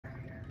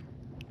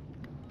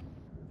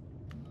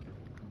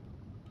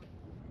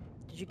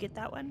you get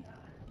that one?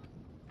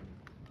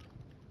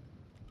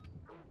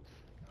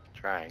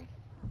 Trying.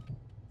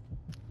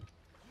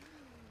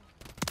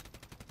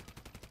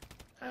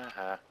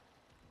 Uh-huh.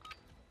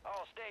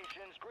 All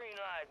stations, green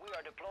light. We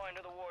are deploying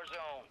to the war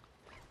zone.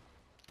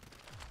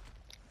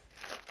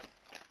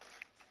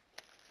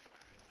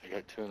 I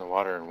got 2 in the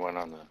water and 1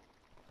 on the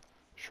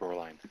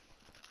shoreline.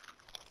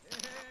 There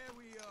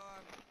we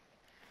are.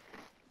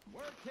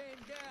 Word came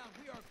down.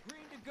 We are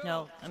green to go.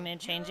 No, I'm gonna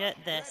change it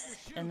this,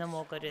 and then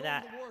we'll go do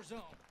that. The war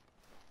zone.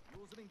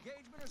 Rules of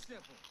engagement are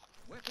simple.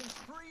 Weapons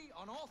free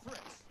on all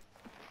threats.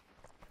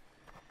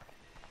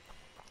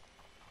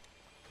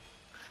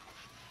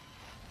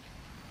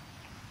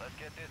 Let's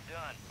get this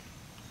done.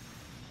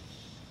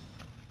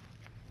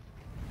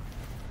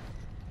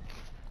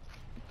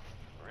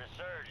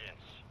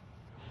 Resurgence.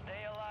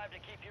 Stay alive to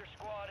keep your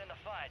squad in the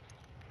fight.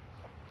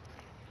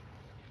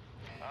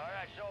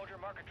 Alright, soldier,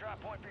 mark a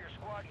drop point for your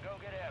squad and go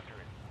get after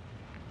it.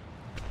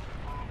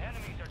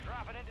 Enemies are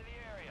dropping into the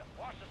area.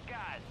 Watch the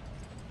skies.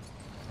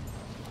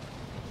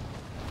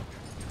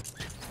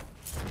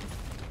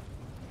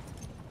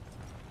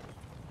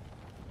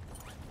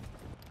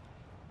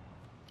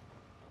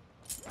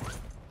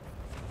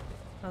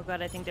 Oh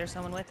god, I think there's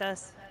someone with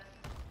us.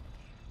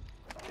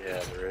 Yeah,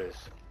 there is.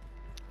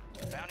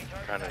 Bounty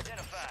Kind targets of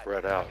identified.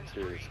 spread out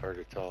too. It's hard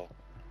to tell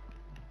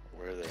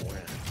where they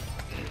went.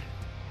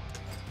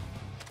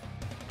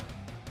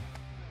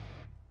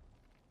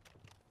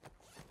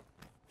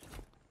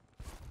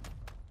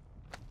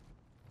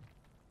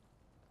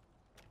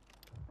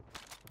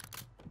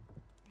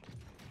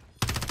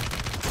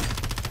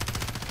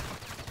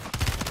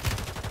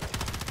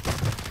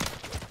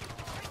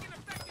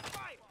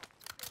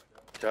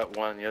 Got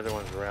one. The other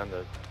one's around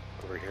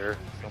over here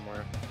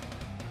somewhere.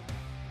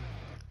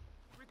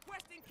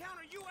 Requesting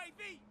counter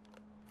UAV.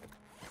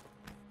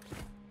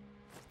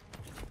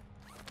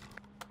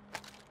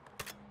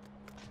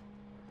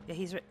 Yeah,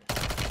 he's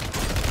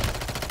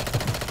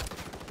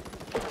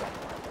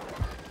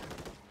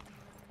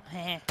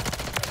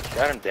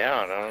Got him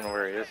down. I don't know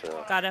where he is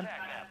though. got him.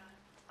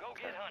 Go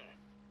get hunting.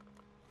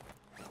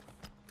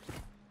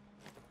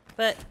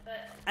 But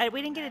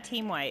we didn't get a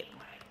team wipe.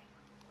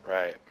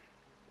 Right.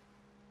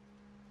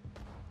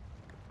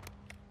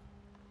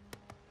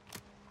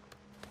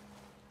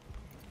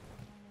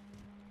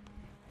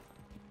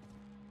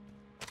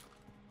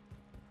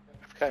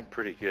 I've gotten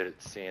pretty good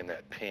at seeing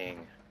that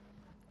ping.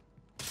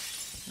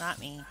 Not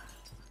me.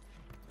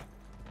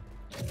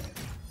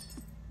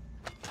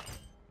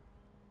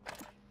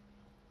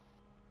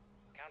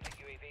 Counter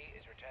UAV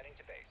is returning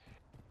to base.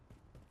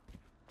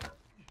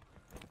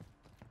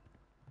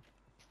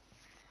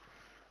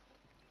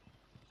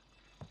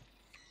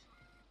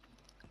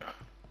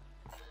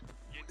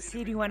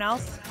 See anyone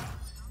else?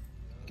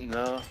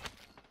 No.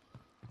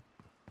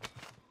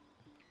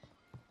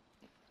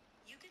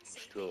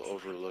 Still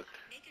overlooking.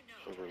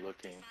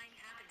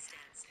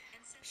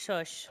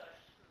 Shush.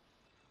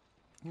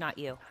 Not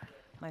you.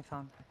 My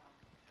phone.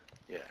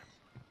 Yeah.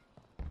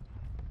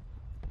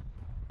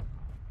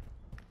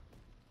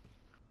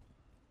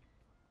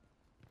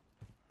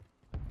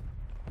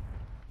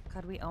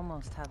 God, we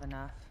almost have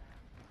enough.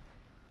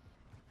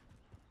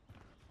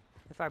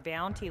 If our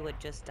bounty would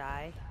just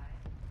die.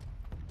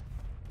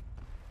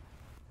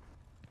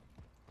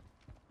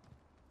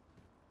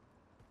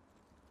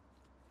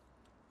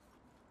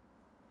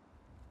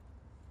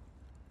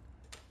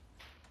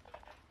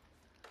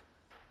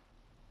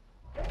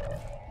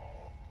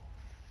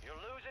 You're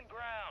losing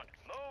ground.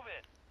 Move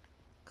it.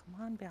 Come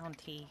on,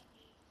 bounty.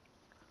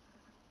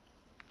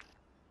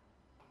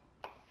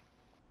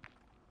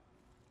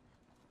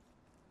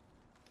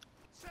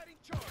 Setting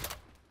charge.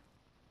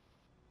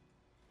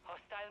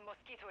 Hostile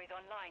Mosquito is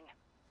online.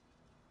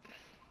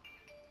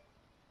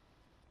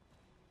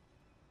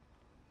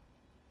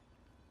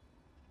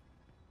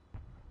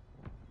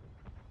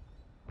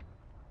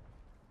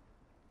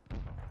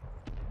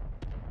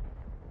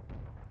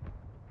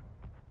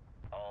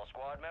 All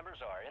squad members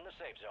are in the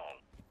safe zone.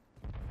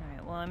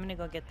 Alright, well, I'm gonna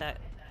go get that.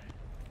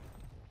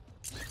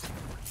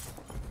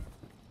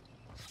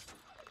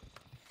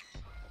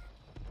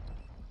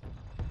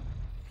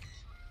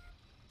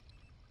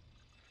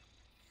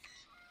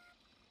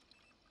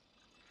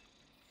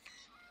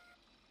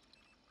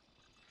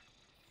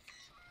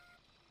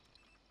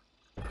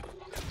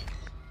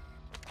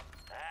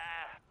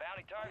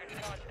 Bounty target is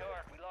on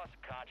dark. We lost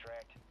the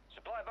contract.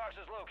 Supply box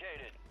is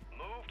located.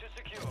 Move to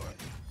secure.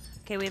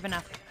 Okay, we have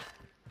enough.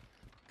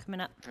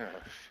 Coming up. Oh,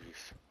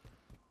 jeez.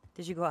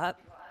 Did you go up?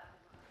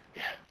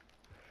 Yeah.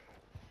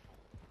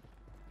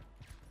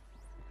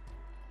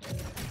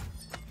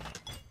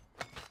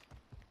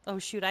 Oh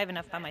shoot, I have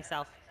enough by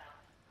myself.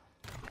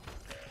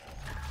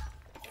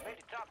 You made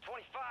the top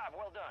 25.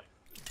 Well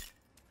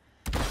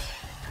done.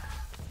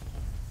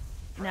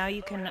 Now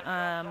you can,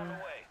 On the way.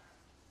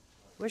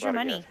 where's your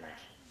Lot of money? gas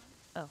masks.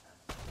 Oh.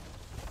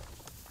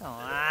 Oh,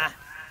 ah.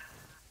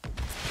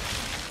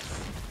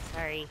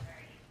 Sorry.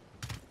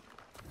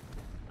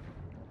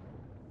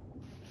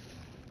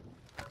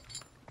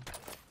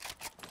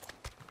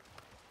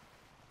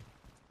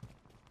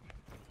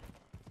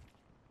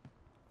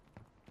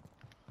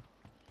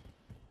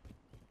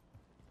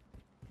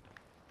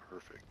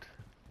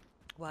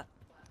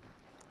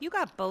 You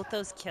got both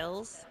those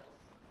kills?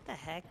 What the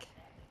heck?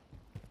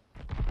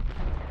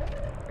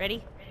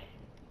 Ready?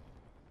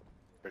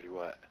 Ready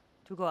what?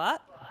 Do we go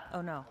up?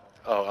 Oh no.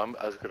 Oh,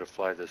 I was gonna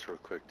fly this real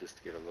quick just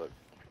to get a look.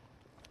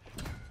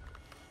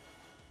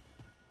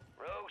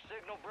 Rogue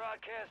signal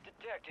broadcast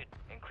detected.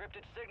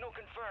 Encrypted signal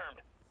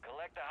confirmed.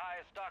 Collect the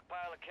highest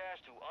stockpile of cash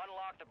to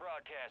unlock the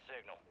broadcast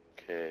signal.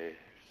 Okay,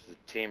 there's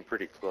a team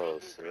pretty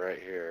close. They're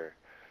right here.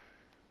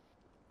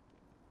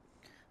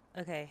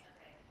 Okay.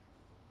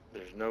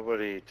 There's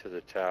nobody to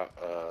the top.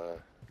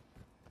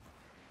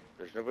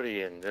 There's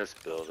nobody in this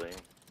building.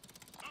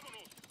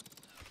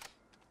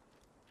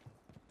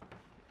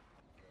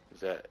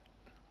 Is that?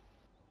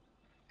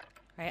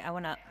 Alright, I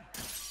went up.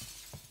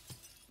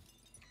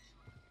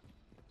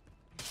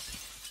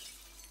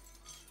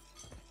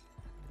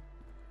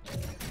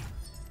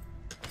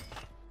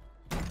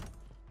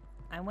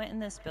 I went in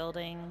this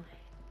building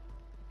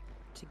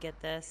to get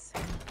this.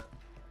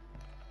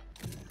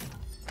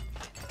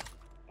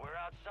 We're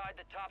outside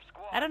the top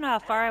squad. I don't know how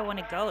far I want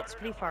to go. It's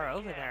pretty far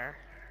over there.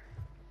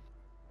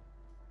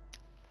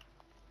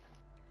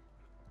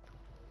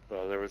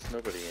 Well, there was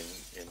nobody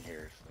in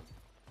here. So.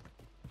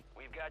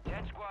 We've got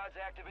 10 squads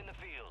active in the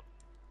field.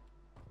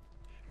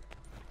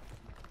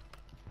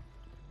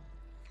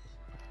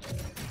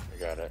 I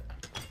got it.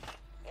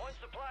 One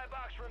supply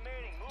box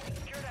remaining. Move and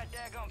secure that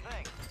daggone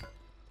thing.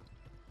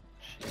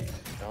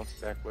 Jeez, bounce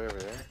back way over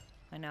there.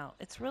 I know.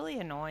 It's really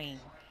annoying.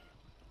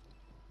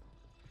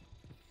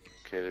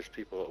 Okay, there's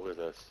people with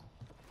us.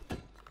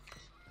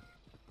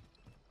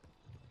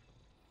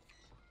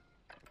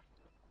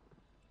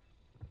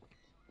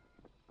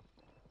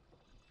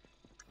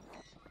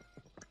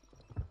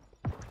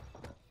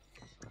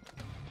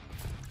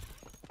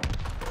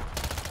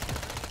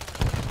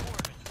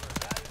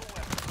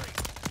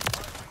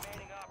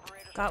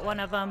 Got one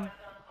of them.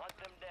 Hunt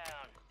them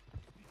down.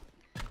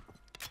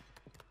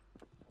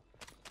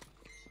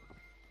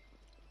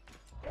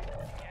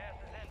 Gas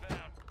is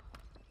inbound.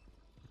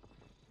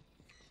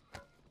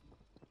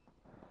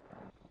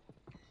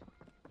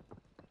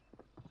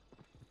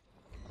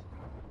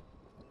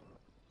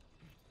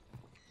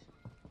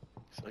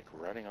 It's like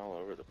running all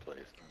over the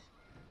place.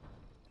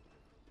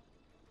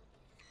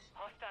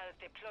 Hostiles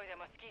deploy the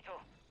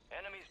mosquito.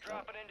 Enemies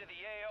dropping into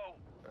the AO.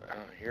 I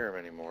don't hear him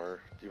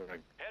anymore. Do you want to?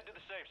 Head to the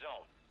safe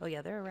zone. Oh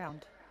yeah, they're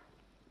around.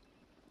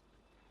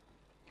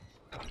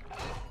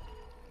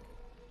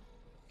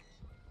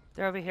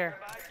 They're over here.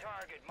 Nearby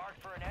target marked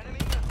for an enemy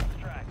missile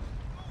strike.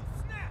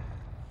 Snap!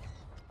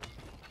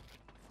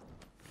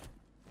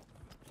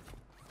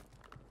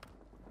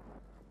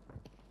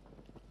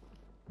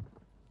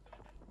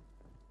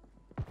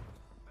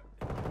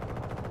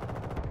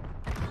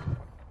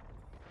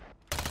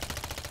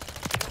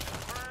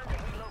 Confirmed,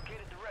 and we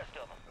located the rest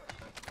of them.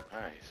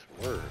 Nice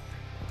work.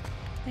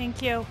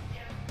 Thank you.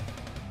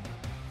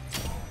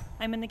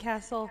 I'm in the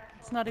castle.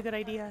 It's not a good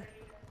idea.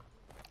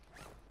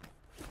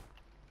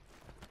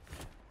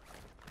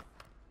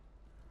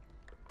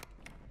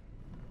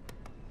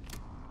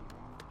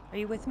 Are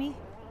you with me?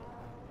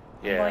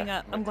 Yeah. going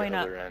up, I'm at the going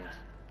up. other end.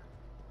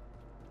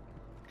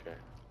 Okay.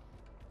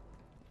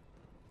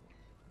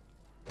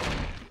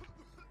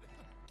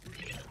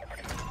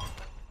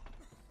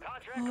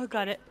 Contract Oh,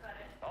 got it.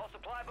 all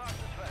supply boxes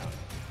found.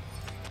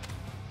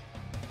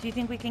 Do you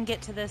think we can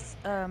get to this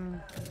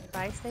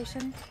buy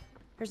station?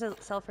 Here's a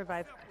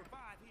self-revive.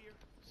 Revive here.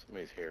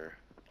 Somebody's here.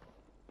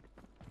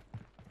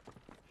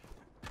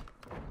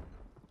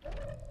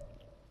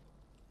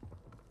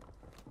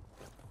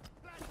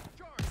 Blast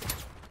charge.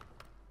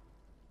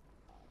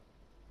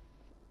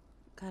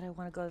 God, I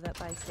want to go to that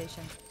buy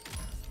station.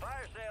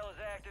 Fire sale is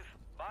active.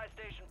 Buy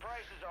station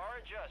prices are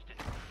adjusted.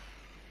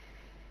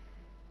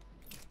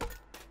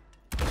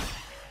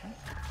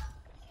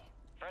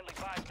 Friendly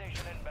buy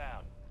station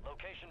inbound.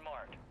 Location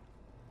marked.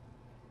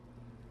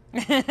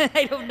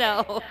 I don't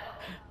know.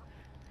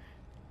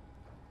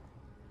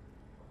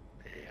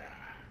 Yeah.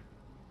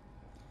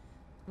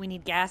 We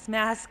need gas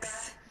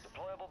masks.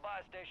 Deployable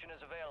buy station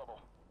is available.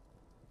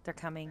 They're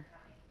coming.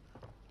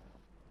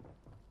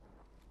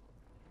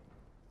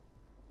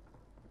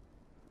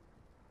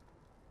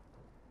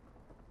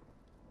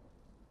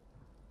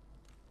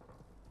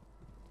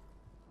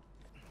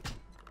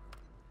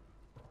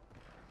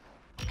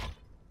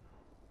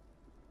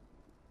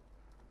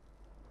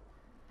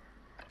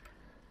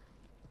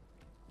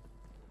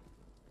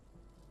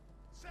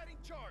 Setting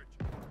charge.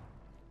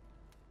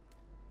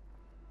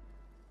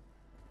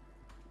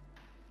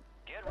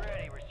 Get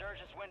ready.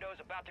 Resurgence window is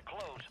about to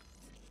close.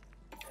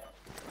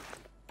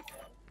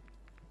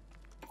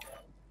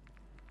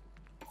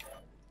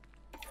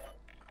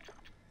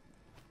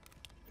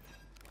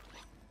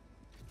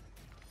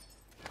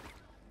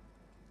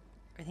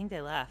 I think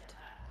they left.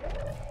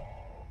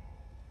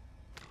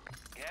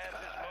 Gas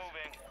is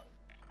moving.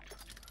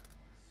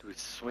 Do we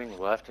swing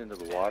left into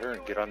the water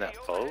and get on that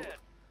boat?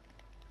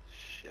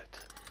 Shit.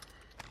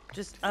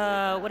 Just,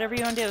 whatever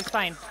you want to do is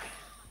fine.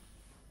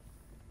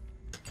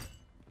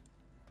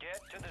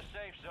 Get to the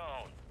safe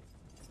zone.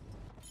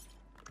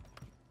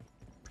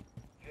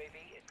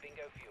 UAV is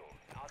bingo fuel.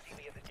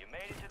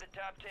 made it to the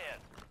top 10.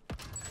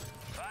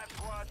 5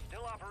 squads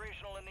still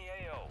operational in the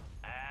AO.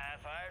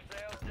 Fire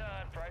sale's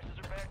done. Prices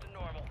are back to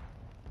normal.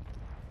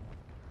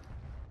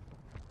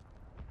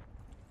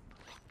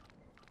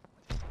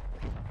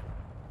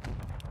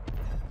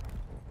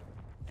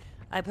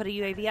 I put a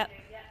UAV up.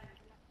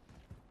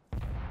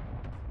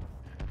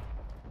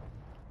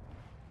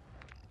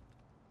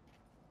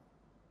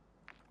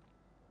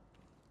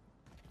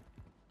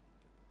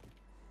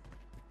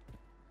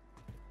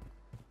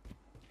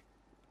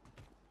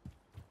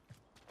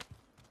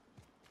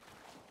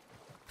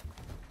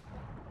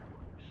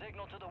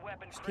 Signal to the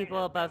weapon There's crate people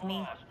has above been me.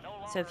 lost. No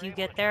So if longer you able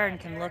get to there and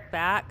track can it. look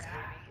back,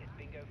 It's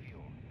bingo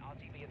fuel.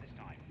 RTV at this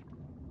time.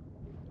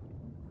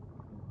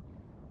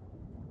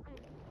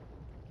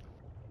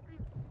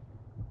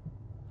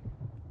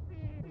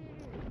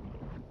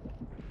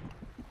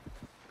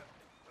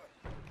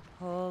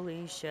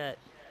 holy shit.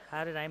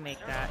 How did I make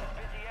that?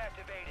 Been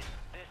deactivated.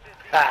 This is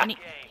the Any-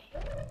 game.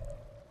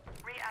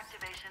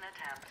 Reactivation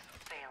attempts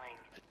failing.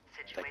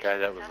 That guy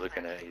that was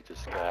looking at you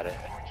just got it.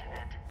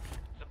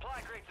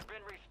 Supply crates have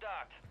been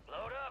restocked.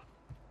 Load up.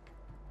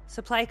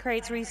 Supply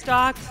crates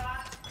restocked.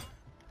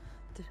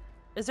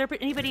 Is there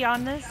anybody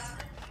on this?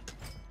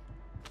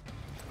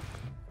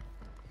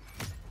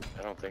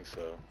 I don't think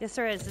so. Yes,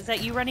 there is. Is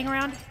that you running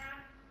around?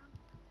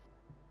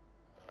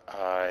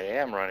 I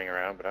am running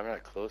around, but I'm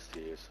not close to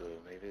you, so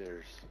maybe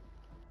there's...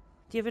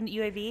 Do you have an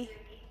UAV? There's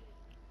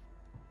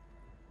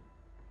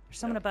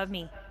someone above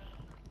me.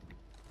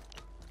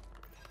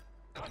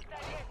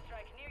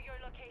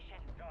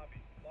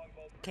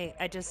 Okay,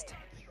 I just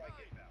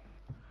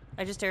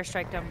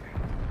airstriked him.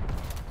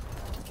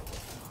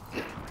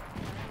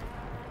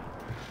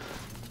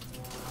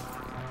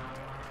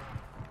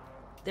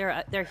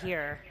 They're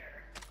here.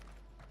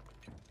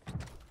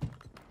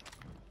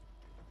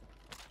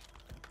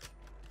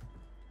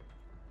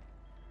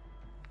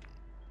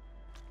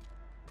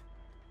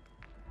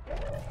 You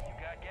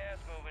got gas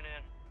moving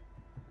in.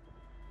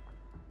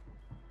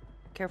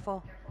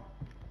 Careful.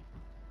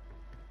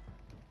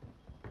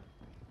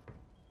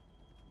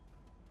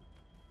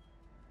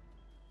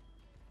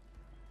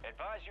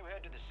 Advise you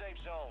head to the safe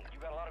zone. You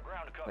got a lot of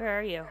ground to cover. Where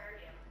are you?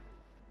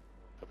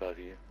 above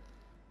you.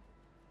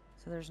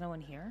 So there's no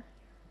one here?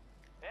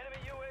 Enemy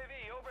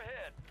UAV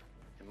overhead.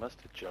 He must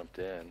have jumped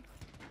in.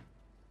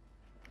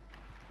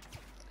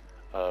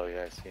 Oh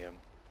yeah, I see him.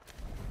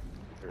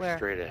 They're Where?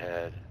 straight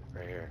ahead,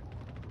 right here.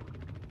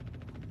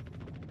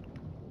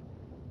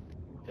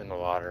 In the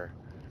water.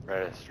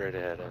 Right straight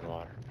ahead in the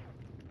water.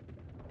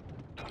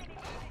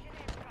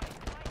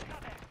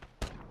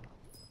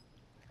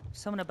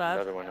 Someone above?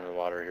 Another one in the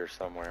water here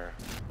somewhere.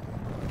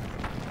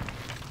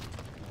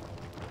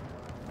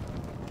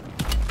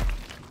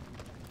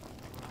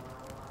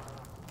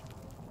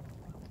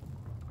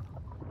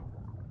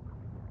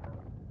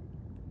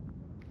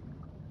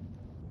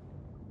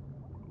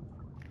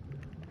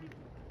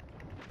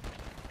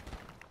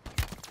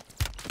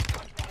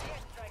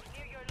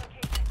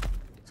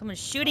 Someone's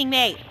shooting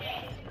me!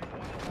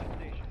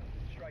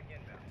 Strike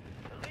inbound.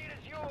 The lead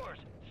is yours.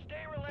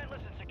 Stay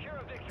relentless and secure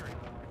a victory.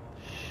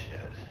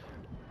 Shit.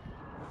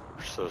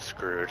 We're so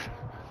screwed.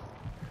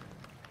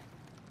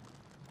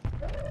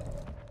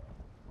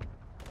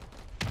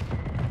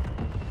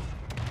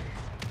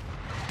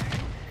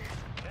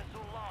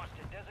 Missile launched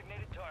at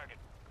designated target.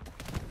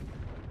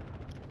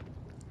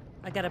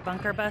 I got a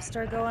bunker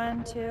buster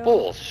going too.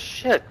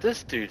 Bullshit,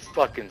 this dude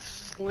fucking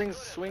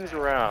swings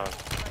around.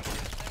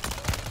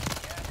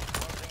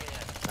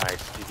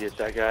 Nice, did you get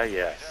that guy?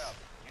 Yes.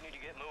 You need to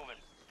get moving.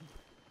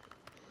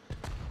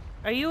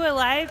 Are you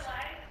alive?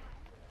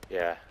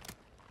 Yeah.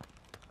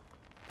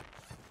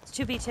 It's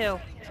 2v2.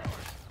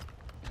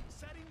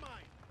 Setting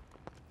mine.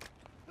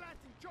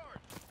 Planting charge.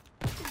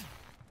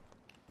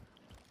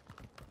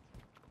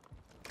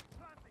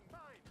 Planting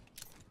mine.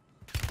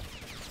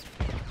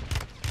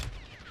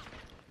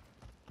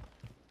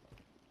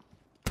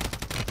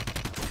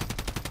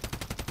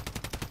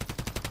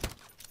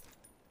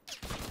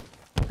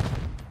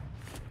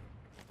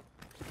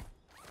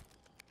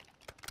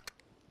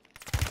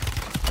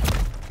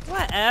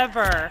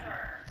 Whatever.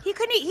 He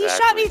couldn't. He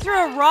shot me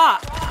through a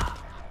rock.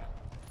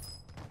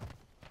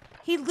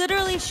 He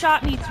literally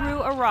shot me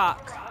through a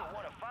rock.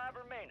 1 of 5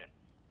 remaining.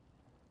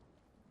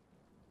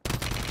 We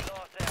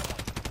lost that one,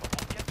 but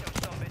we'll get them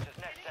some bitches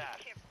next time.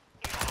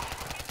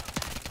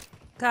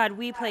 God,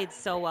 we played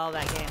so well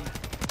that game.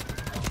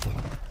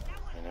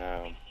 I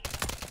know.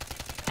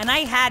 And I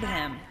had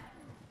him.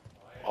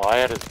 Well, I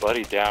had his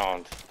buddy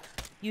downed.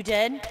 You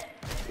did?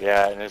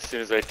 Yeah, and as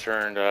soon as I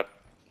turned up,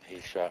 he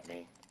shot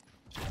me.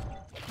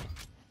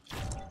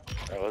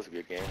 That was a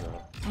good game,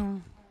 though.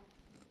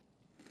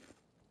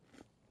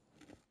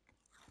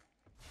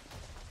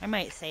 I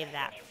might save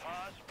that.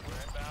 Pause. We're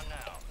inbound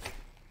now.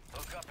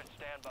 Hook up and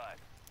stand by.